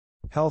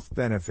Health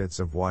benefits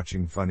of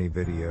watching funny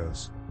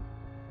videos.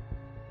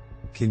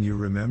 Can you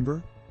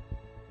remember?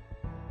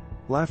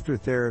 Laughter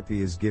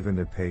therapy is given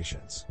to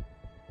patients.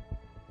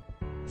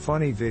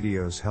 Funny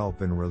videos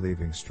help in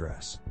relieving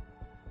stress.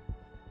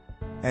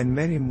 And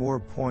many more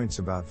points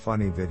about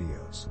funny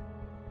videos.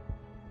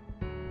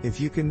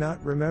 If you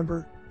cannot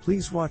remember,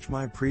 please watch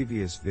my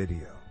previous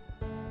video.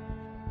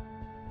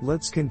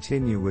 Let's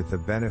continue with the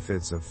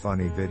benefits of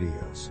funny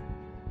videos.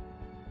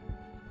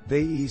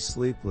 They ease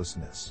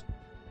sleeplessness.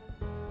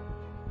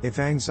 If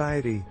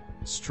anxiety,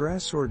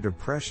 stress or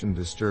depression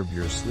disturb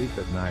your sleep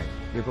at night,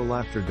 give a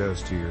laughter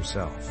dose to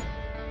yourself.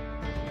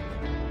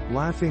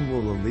 Laughing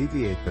will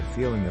alleviate the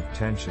feeling of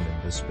tension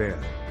and despair.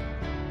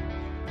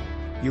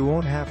 You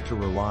won't have to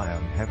rely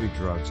on heavy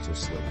drugs to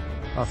sleep.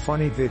 A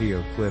funny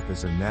video clip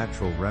is a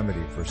natural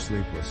remedy for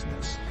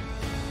sleeplessness.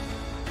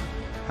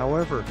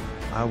 However,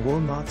 I will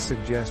not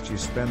suggest you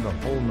spend the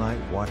whole night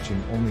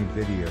watching only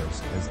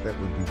videos, as that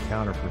would be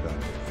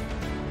counterproductive.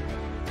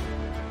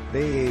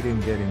 They aid in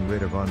getting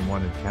rid of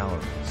unwanted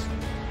calories.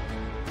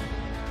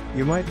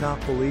 You might not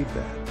believe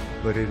that,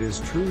 but it is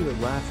true that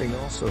laughing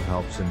also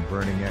helps in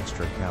burning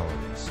extra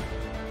calories.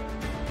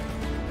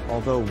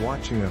 Although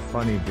watching a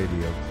funny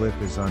video clip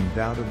is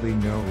undoubtedly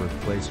no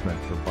replacement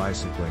for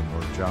bicycling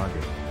or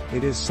jogging,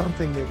 it is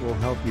something that will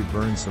help you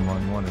burn some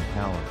unwanted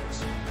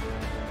calories.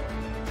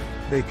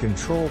 They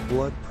control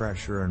blood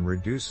pressure and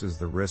reduces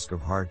the risk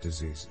of heart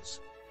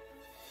diseases.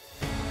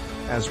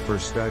 As per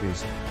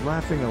studies,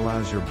 laughing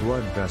allows your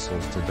blood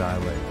vessels to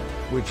dilate,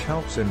 which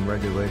helps in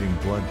regulating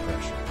blood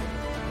pressure.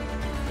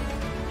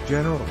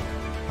 Generally,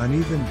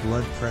 uneven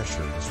blood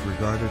pressure is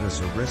regarded as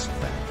a risk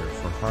factor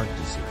for heart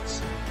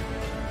disease.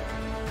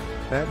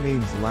 That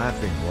means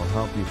laughing will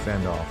help you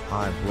fend off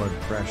high blood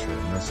pressure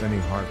and thus any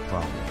heart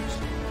problems.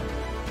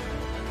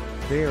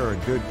 They are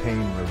a good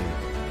pain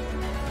reliever.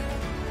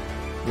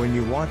 When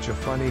you watch a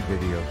funny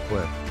video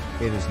clip,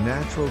 it is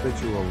natural that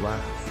you will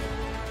laugh.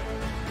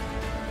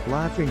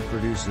 Laughing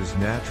produces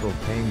natural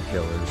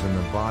painkillers in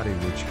the body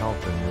which help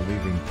in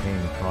relieving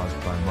pain caused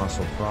by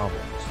muscle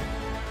problems.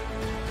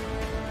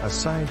 A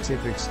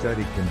scientific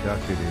study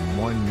conducted in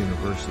one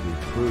university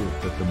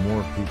proved that the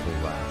more people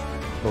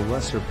laughed, the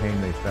lesser pain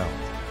they felt.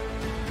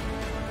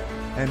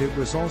 And it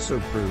was also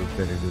proved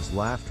that it is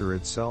laughter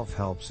itself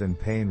helps in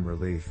pain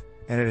relief,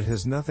 and it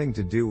has nothing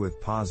to do with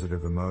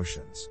positive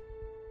emotions.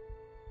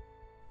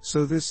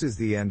 So this is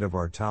the end of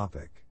our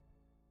topic.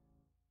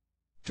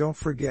 Don't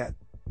forget,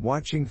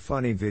 watching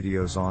funny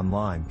videos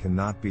online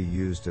cannot be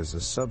used as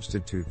a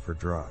substitute for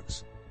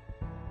drugs.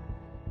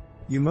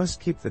 You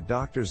must keep the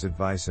doctor's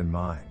advice in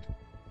mind.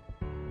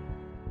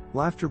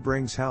 Laughter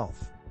brings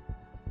health.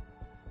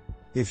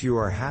 If you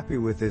are happy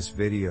with this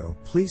video,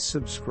 please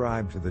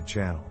subscribe to the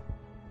channel.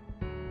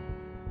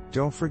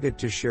 Don't forget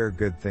to share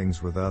good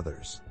things with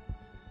others.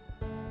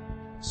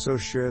 So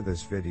share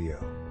this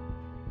video.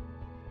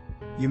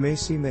 You may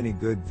see many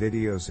good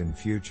videos in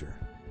future.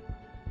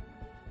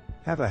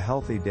 Have a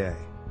healthy day.